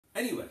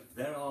Anyway,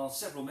 there are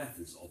several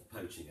methods of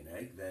poaching an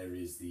egg. There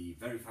is the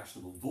very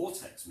fashionable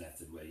vortex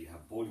method where you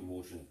have boiling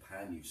water in a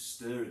pan, you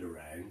stir it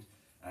around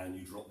and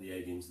you drop the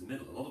egg into the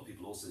middle. A lot of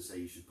people also say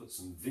you should put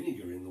some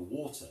vinegar in the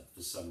water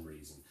for some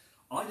reason.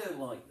 I don't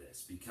like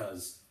this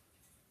because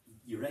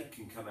your egg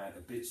can come out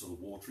a bit sort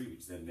of watery,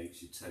 which then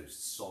makes your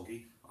toast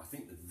soggy. I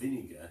think the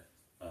vinegar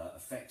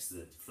affects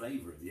the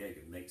flavour of the egg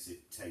and makes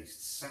it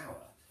taste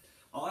sour.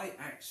 I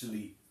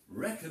actually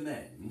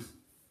recommend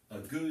a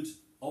good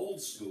old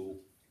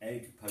school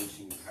egg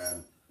poaching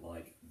pan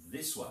like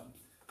this one,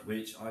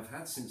 which I've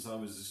had since I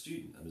was a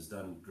student and has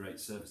done great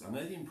service. I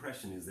know the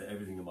impression is that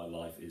everything in my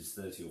life is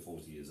 30 or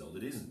 40 years old.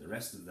 It isn't. The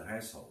rest of the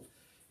household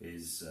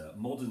is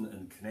modern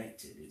and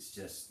connected. It's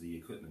just the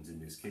equipment in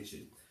this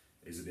kitchen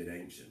is a bit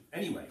ancient.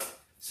 Anyway,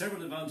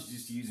 several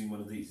advantages to using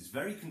one of these. It's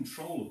very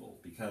controllable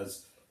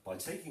because by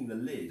taking the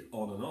lid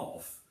on and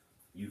off,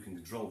 you can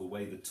control the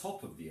way the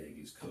top of the egg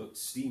is cooked.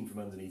 Steam from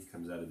underneath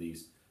comes out of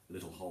these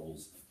little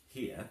holes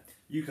here.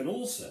 You can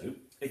also,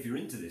 if you're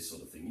into this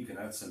sort of thing, you can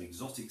add some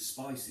exotic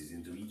spices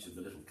into each of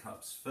the little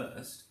cups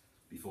first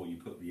before you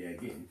put the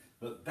egg in.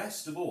 But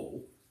best of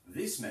all,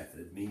 this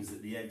method means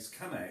that the eggs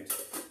come out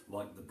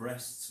like the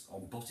breasts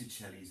on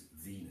Botticelli's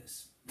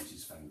Venus, which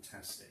is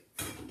fantastic.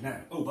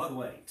 Now, oh, by the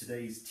way,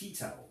 today's tea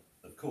towel,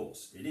 of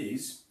course, it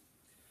is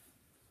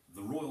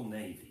the Royal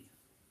Navy.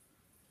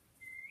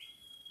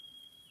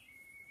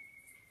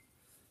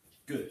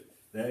 Good.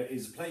 There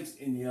is a plate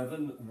in the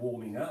oven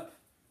warming up.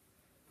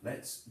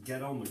 Let's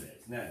get on with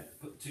it. Now,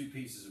 put 2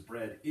 pieces of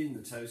bread in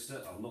the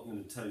toaster. I'm not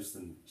going to toast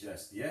them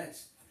just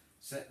yet.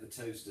 Set the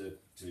toaster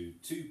to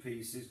 2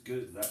 pieces.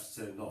 Good, that's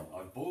turned on.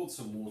 I've boiled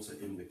some water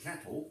in the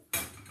kettle.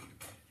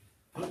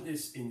 Put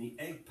this in the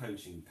egg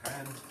poaching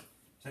pan.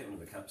 Take one of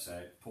the cups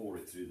out, pour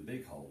it through the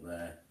big hole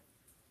there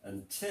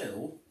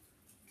until,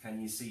 can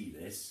you see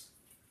this?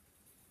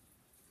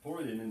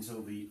 Pour it in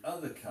until the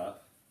other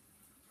cup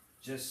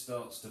just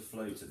starts to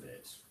float a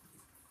bit.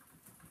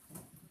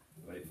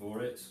 Wait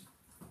for it.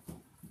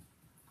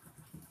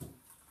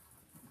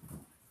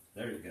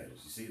 There it goes.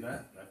 You see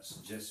that? That's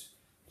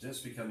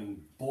just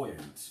becoming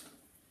buoyant.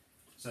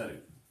 So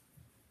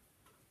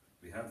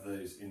we have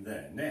those in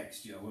there.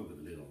 Next, I won't put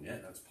the lid on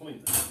yet. That's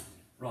pointless.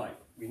 Right.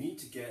 We need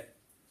to get.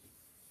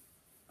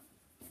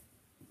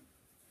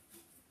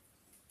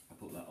 I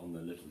put that on the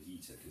little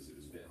heater because it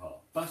was a bit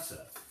hot.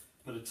 Butter.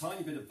 Put a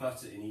tiny bit of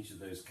butter in each of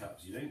those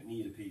cups. You don't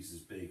need a piece as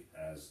big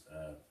as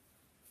a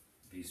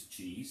piece of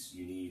cheese.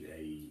 You need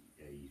a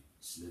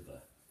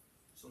sliver,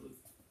 sort of.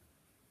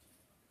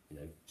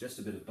 Just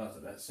a bit of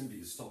butter. That's simply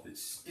to stop it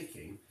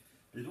sticking,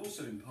 but it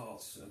also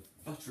imparts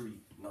a buttery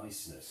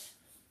niceness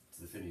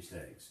to the finished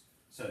eggs.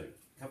 So,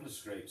 a couple of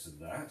scrapes of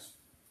that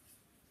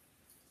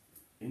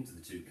into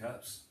the 2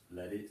 cups,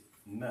 let it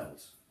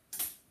melt.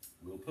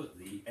 We'll put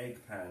the egg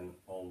pan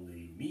on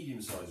the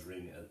medium-sized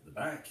ring at the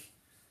back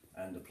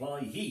and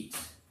apply heat,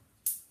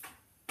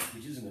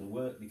 which isn't going to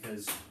work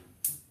because,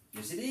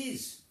 yes it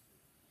is,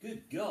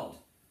 good God.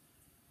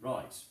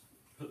 Right,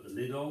 put the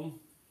lid on.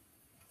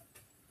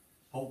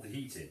 Hold the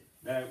heat in.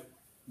 Now,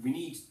 we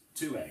need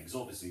 2 eggs,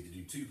 obviously, to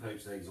do 2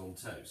 poached eggs on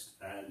toast.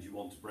 And you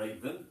want to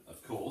break them,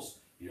 of course.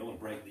 You don't want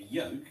to break the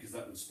yolk, because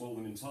that would spoil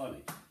them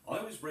entirely. I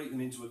always break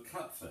them into a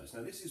cup first.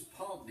 Now, this is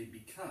partly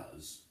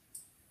because,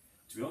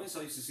 to be honest,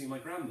 I used to see my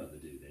grandmother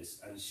do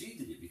this, and she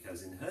did it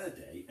because in her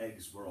day,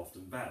 eggs were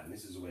often bad. And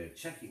this is a way of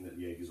checking that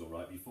the egg is all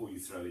right before you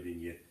throw it in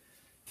your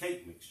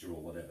cake mixture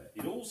or whatever.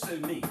 It also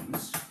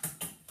means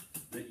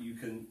that you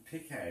can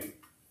pick out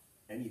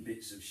any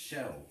bits of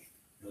shell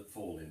that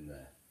fall in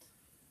there,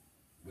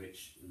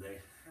 which they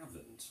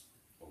haven't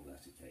on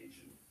that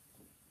occasion.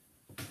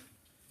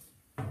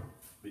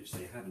 Which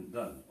they hadn't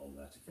done on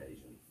that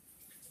occasion.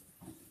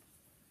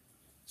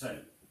 So,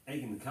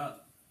 egg in the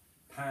cup,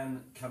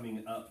 pan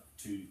coming up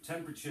to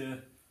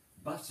temperature,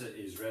 butter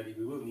is ready.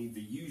 We will need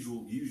the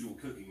usual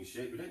cooking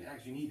shit. We don't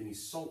actually need any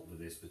salt for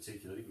this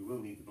particularly. We will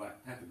need the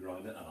black pepper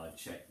grinder, and I've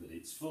checked that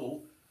it's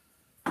full.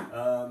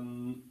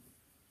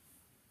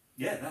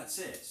 Yeah, that's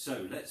it.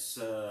 So let's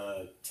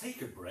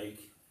take a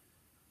break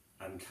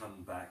and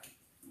come back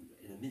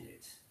in a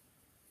minute.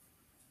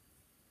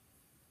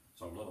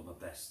 So I'm not at my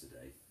best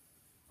today.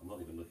 I'm not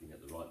even looking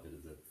at the right bit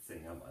of the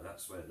thing, am I?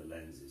 That's where the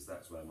lens is.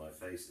 That's where my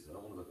face is. I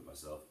don't want to look at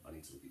myself. I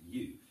need to look at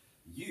you.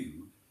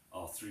 You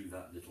are through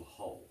that little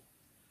hole.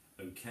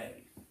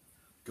 Okay,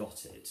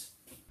 got it.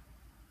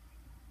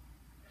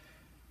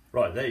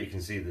 Right, there you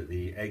can see that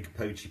the egg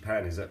poachy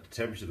pan is up to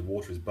temperature. The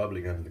water is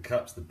bubbling under the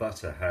cups. The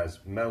butter has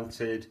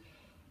melted.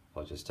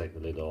 I'll just take the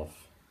lid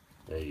off.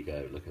 There you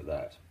go, look at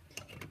that.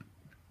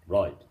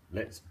 Right,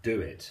 let's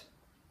do it.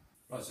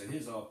 Right, so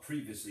here's our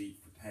previously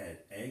prepared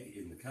egg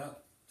in the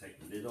cup. Take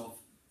the lid off,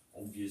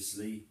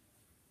 obviously.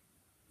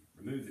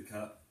 Remove the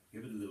cup,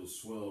 give it a little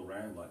swirl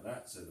round like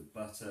that so the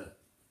butter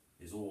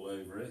is all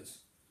over it.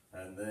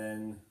 And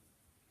then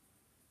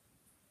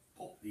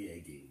pop the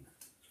egg in,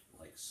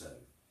 like so.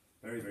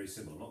 Very, very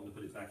simple. I'm not going to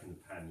put it back in the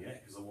pan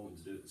yet because I want them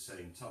to do it at the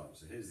same time.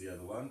 So here's the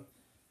other one.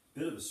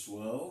 Bit of a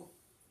swirl.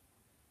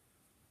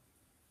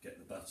 Get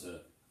the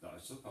butter I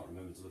still can't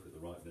remember to look at the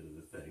right bit of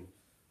the thing.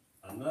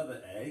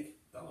 Another egg.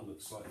 That one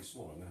looks slightly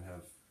smaller. I'm going to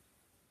have,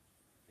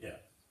 yeah,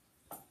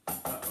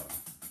 that one.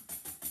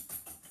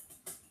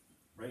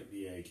 Break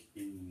the egg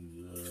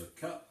in the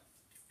cup.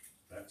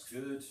 That's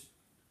good.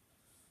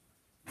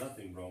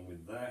 Nothing wrong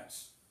with that.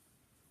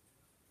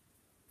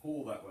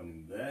 Pour that one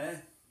in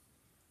there.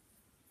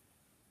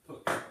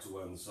 Put that to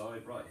one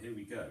side. Right, here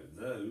we go.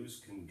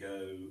 Those can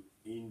go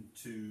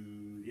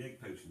into the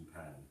egg poaching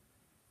pan.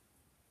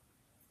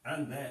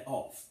 And they're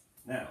off.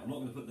 Now, I'm not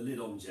going to put the lid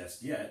on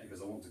just yet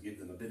because I want to give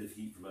them a bit of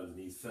heat from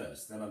underneath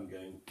first. Then I'm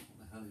going, what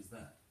the hell is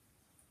that?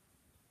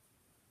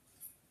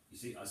 You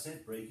see, I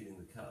said break it in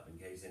the cup in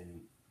case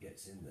anything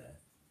gets in there.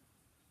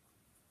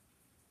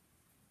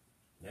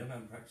 No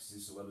man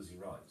practices so well as he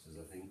writes, as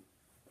I think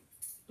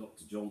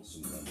Dr.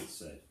 Johnson once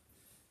said.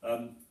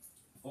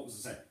 What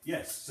was I saying?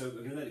 Yes, so I'm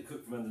going to let it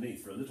cook from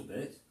underneath for a little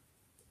bit.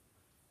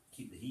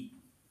 Keep the heat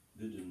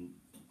good and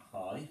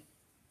high.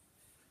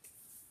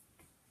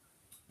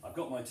 I've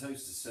got my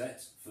toaster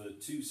set for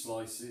 2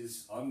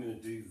 slices. I'm going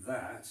to do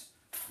that.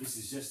 This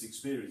is just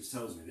experience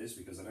tells me this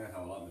because I know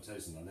how I like my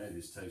toast and I know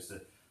this toaster.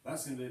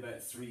 That's going to be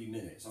about 3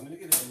 minutes. I'm going to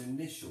give it an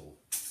initial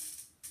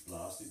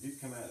blast. It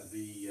did come out of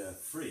the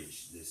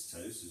fridge, this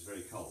toast. It's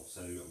very cold, so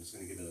I'm just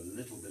going to give it a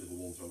little bit of a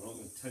warm throw. I'm not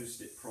going to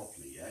toast it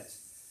properly yet.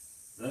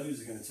 Those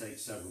are going to take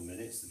several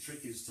minutes. The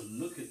trick is to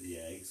look at the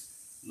eggs,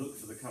 look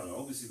for the colour.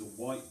 Obviously the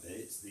white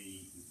bit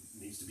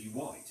needs to be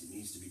white. It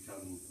needs to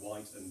become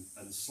white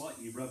and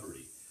slightly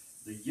rubbery.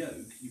 The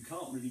yolk, you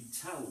can't really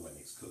tell when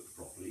it's cooked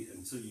properly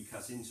until you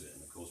cut into it,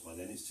 and of course by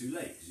then it's too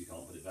late because you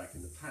can't put it back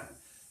in the pan.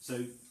 So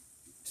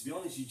to be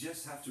honest, you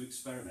just have to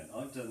experiment.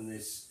 I've done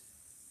this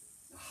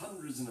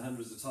hundreds and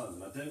hundreds of times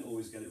and I don't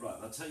always get it right.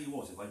 And I'll tell you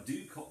what, if I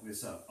do cock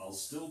this up, I'll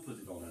still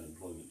put it on an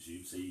employment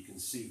tube so you can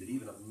see that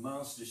even a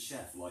master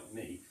chef like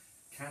me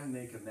can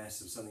make a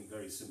mess of something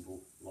very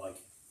simple like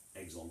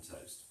eggs on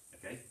toast,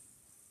 okay?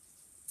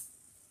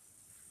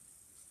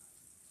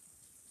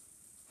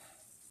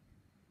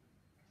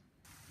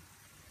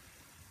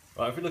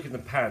 Right, if we look in the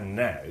pan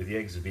now, the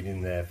eggs have been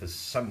in there for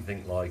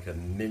something like a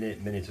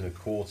minute, minute and a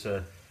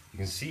quarter. You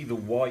can see the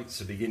whites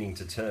are beginning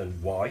to turn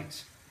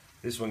white.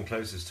 This one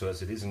closest to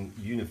us, it isn't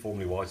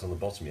uniformly white on the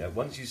bottom yet.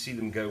 Once you see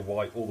them go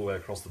white all the way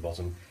across the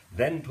bottom,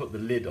 then put the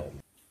lid on.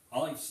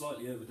 I've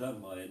slightly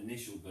overdone my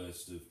initial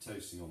burst of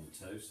toasting on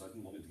the toast. I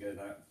didn't want it to go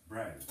that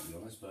brown, to be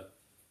honest, but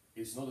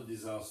it's not a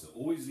disaster.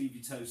 Always leave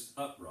your toast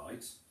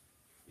upright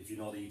if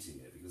you're not eating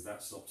it, because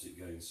that stops it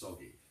going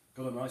soggy.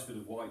 Got a nice bit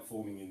of white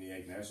forming in the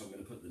egg now, so I'm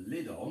going to put the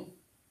lid on.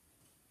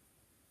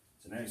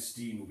 So now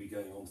steam will be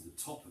going onto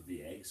the top of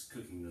the eggs,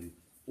 cooking them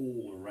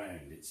all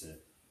around. It's a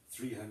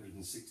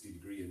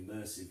 360-degree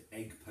immersive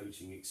egg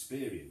poaching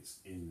experience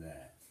in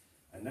there.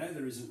 And now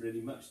there isn't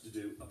really much to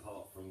do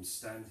apart from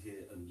stand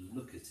here and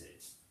look at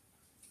it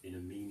in a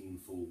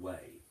meaningful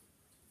way.